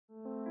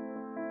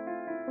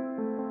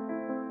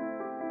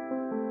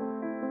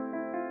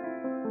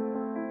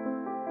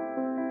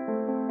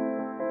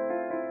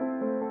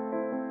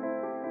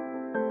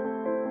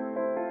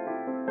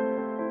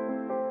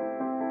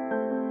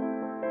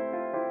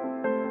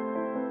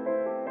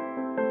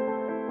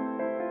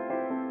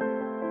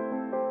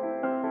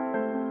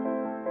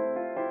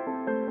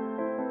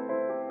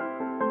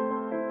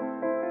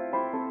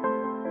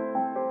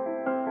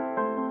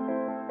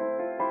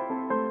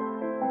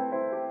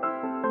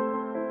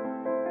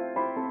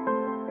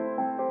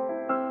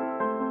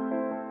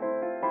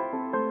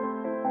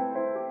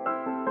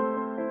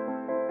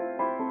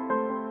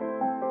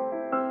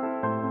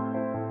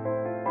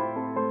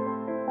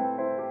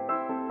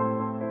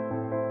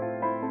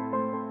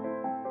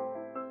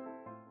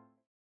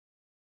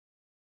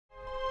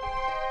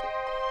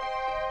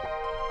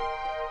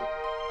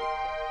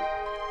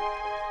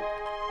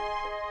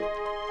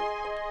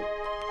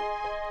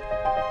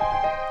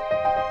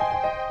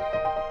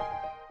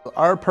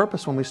Our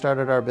purpose when we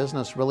started our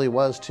business really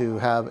was to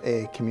have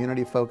a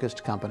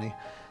community-focused company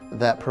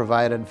that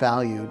provided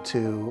value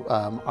to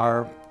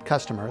our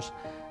customers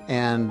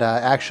and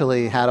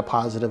actually had a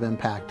positive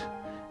impact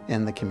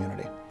in the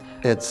community.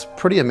 It's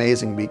pretty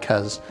amazing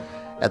because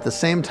at the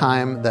same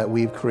time that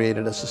we've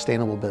created a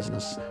sustainable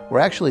business, we're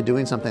actually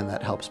doing something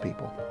that helps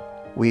people.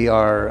 We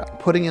are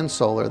putting in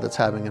solar that's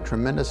having a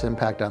tremendous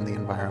impact on the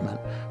environment.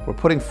 We're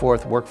putting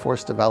forth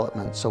workforce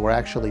development, so we're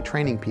actually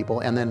training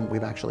people, and then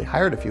we've actually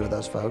hired a few of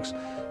those folks,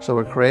 so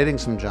we're creating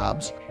some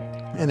jobs.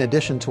 In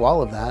addition to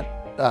all of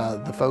that,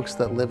 the folks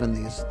that live in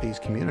these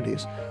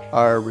communities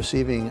are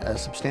receiving a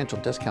substantial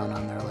discount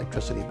on their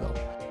electricity bill.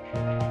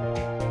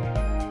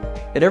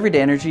 At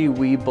Everyday Energy,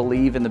 we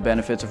believe in the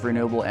benefits of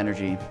renewable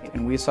energy,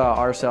 and we saw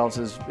ourselves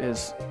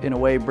as in a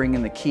way,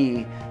 bringing the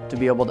key to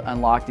be able to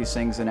unlock these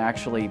things and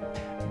actually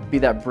be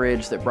that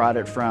bridge that brought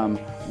it from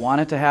want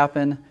it to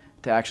happen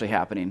to actually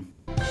happening.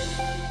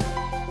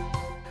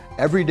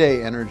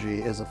 Everyday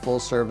Energy is a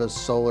full-service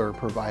solar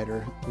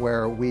provider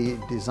where we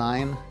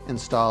design,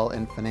 install,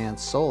 and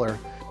finance solar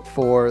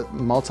for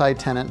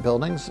multi-tenant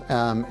buildings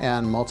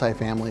and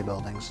multi-family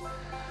buildings.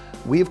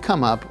 We've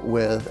come up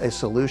with a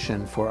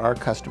solution for our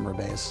customer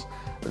base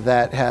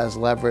that has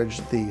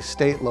leveraged the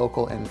state,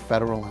 local, and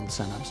federal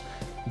incentives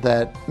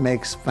that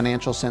makes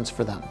financial sense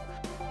for them.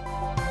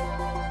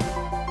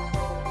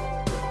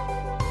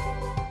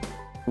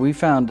 We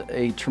found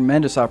a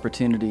tremendous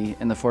opportunity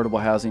in the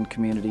affordable housing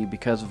community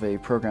because of a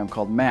program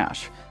called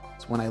MAAC.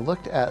 When I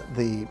looked at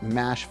the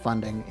MAAC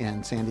funding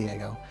in San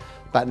Diego,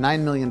 about $9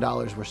 million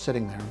were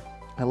sitting there.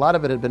 A lot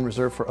of it had been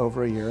reserved for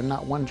over a year and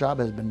not one job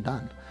has been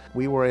done.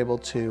 We were able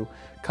to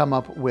come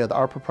up with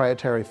our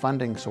proprietary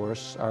funding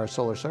source, our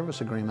solar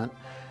service agreement,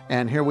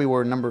 and here we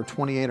were number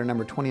 28 or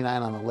number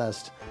 29 on the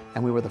list,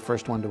 and we were the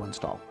first one to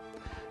install.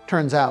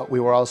 Turns out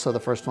we were also the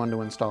first one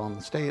to install in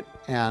the state,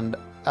 and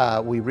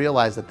we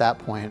realized at that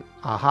point,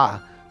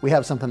 aha, we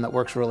have something that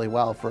works really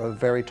well for a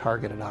very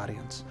targeted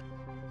audience.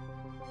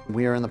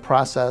 We are in the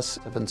process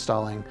of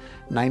installing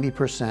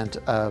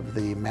 90% of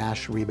the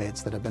MAAC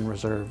rebates that have been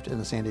reserved in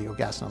the San Diego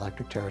gas and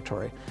electric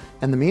territory.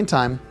 In the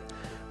meantime,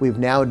 we've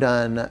now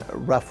done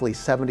roughly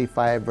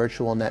 75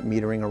 virtual net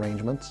metering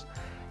arrangements,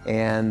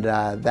 and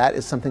that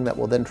is something that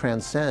will then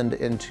transcend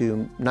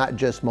into not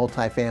just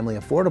multifamily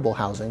affordable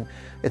housing,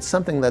 it's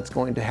something that's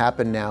going to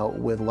happen now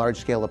with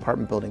large-scale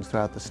apartment buildings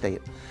throughout the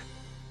state.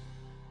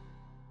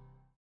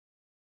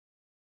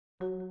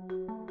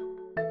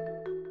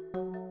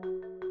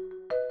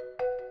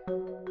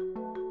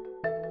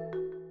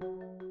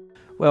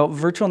 Well,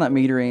 virtual net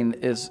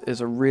metering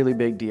is a really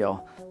big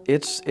deal.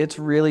 It's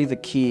really the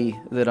key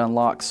that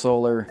unlocks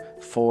solar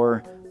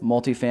for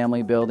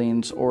multifamily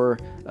buildings or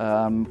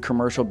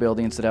commercial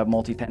buildings that have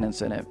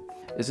multi-tenants in it.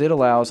 It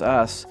allows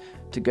us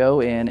to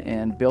go in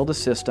and build a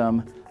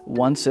system,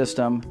 one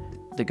system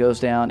that goes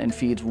down and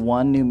feeds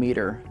one new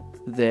meter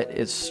that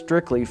is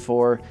strictly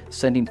for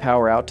sending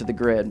power out to the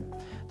grid.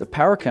 The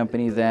power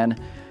company then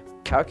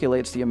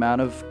calculates the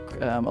amount of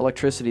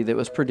electricity that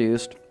was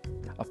produced,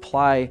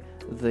 apply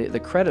the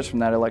credits from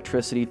that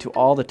electricity to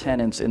all the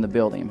tenants in the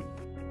building.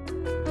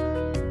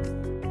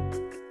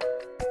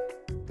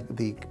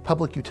 The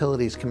Public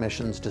Utilities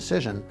Commission's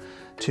decision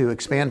to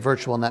expand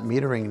virtual net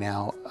metering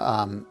now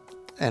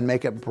and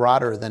make it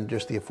broader than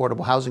just the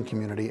affordable housing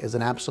community is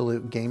an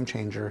absolute game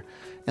changer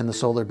in the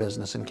solar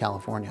business in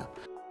California.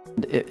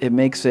 It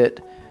makes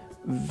it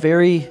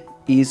very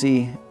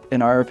easy,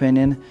 in our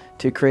opinion,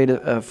 to create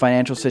a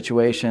financial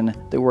situation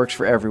that works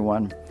for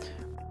everyone.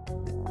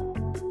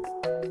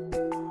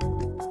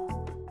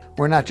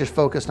 We're not just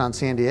focused on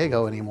San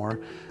Diego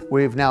anymore.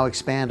 We've now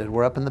expanded.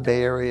 We're up in the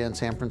Bay Area and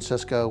San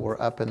Francisco.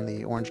 We're up in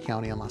the Orange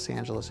County and Los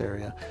Angeles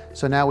area.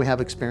 So now we have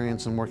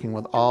experience in working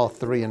with all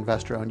 3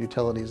 investor-owned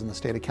utilities in the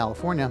state of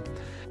California.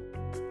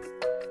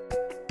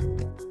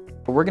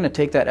 We're going to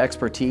take that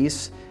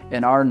expertise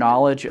and our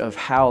knowledge of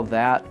how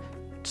that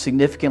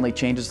significantly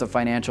changes the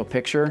financial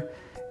picture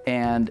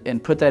and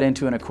put that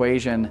into an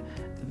equation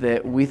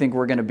that we think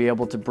we're going to be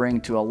able to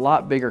bring to a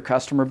lot bigger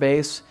customer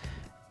base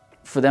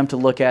for them to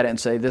look at it and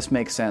say, this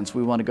makes sense,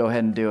 we want to go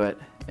ahead and do it.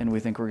 And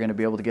we think we're going to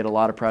be able to get a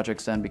lot of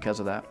projects done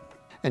because of that.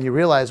 And you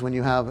realize when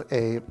you have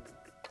a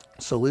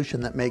solution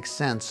that makes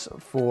sense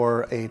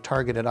for a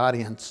targeted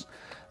audience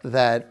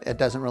that it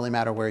doesn't really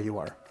matter where you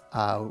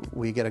are.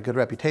 We get a good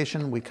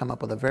reputation, we come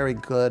up with a very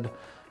good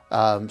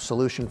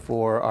solution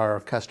for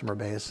our customer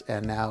base,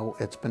 and now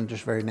it's been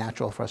just very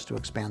natural for us to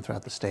expand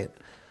throughout the state.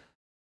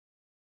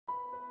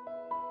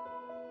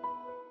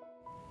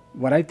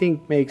 What I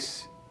think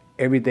makes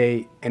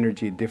Everyday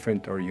Energy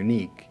different or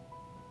unique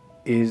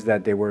is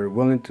that they were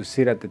willing to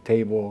sit at the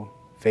table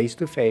face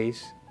to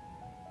face,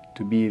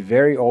 to be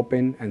very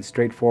open and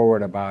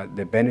straightforward about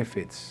the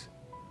benefits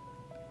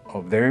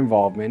of their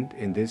involvement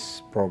in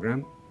this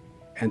program,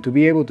 and to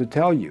be able to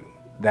tell you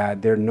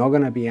that they're not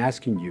going to be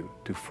asking you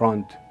to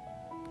front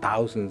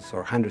thousands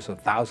or hundreds of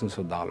thousands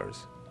of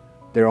dollars.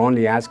 They're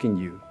only asking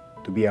you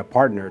to be a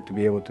partner, to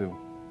be able to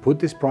put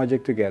this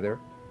project together,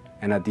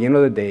 and at the end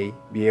of the day,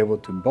 be able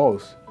to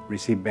both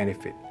receive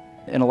benefit.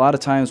 And a lot of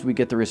times we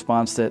get the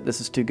response that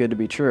this is too good to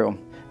be true,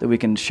 that we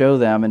can show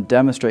them and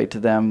demonstrate to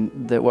them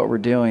that what we're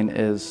doing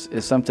is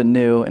something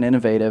new and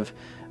innovative,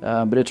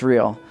 but it's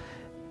real.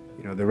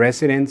 You know, the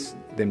residents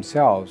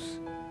themselves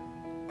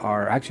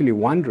are actually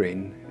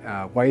wondering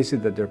why is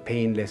it that they're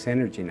paying less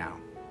energy now?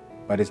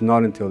 But it's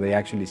not until they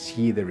actually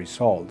see the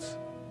results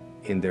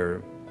in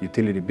their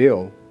utility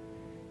bill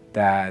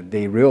that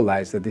they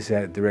realize that this is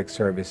a direct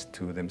service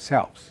to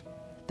themselves.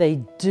 They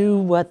do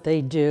what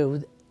they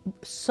do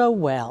so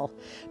well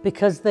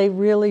because they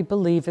really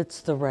believe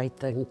it's the right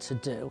thing to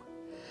do.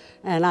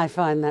 And I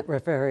find that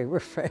very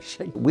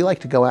refreshing. We like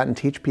to go out and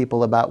teach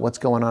people about what's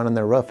going on in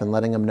their roof and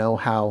letting them know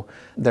how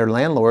their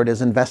landlord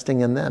is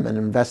investing in them and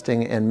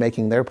investing in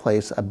making their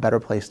place a better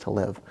place to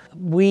live.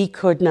 We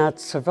could not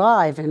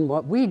survive in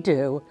what we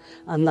do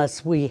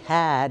unless we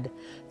had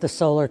the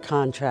solar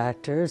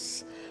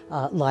contractors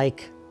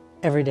like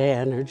Everyday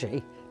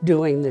Energy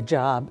doing the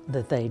job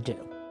that they do.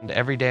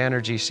 Everyday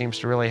Energy seems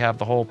to really have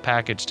the whole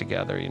package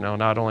together. You know,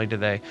 not only do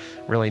they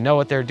really know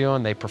what they're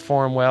doing, they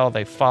perform well,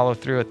 they follow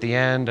through at the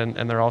end,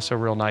 and they're also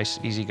real nice,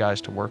 easy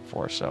guys to work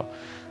for. So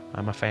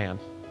I'm a fan.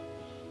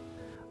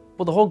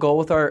 Well, the whole goal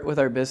with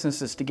our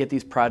business is to get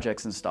these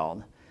projects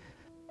installed.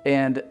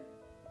 And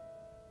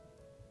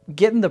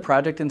getting the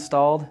project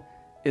installed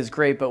is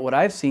great, but what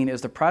I've seen is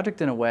the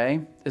project in a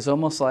way is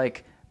almost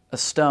like a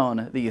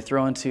stone that you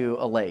throw into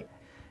a lake.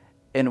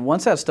 And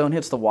once that stone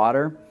hits the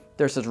water,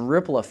 there's this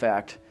ripple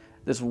effect,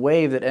 this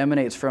wave that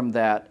emanates from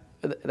that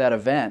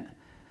event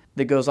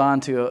that goes on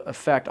to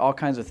affect all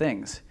kinds of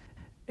things.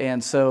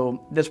 And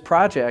so this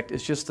project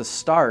is just the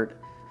start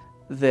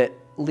that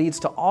leads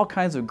to all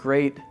kinds of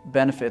great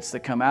benefits that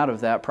come out of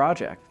that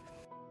project.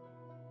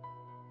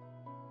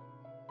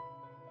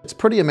 It's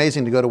pretty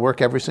amazing to go to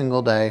work every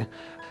single day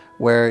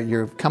where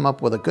you've come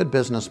up with a good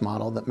business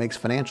model that makes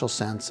financial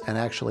sense and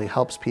actually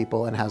helps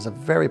people and has a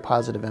very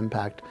positive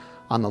impact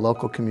on the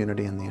local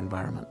community and the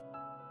environment.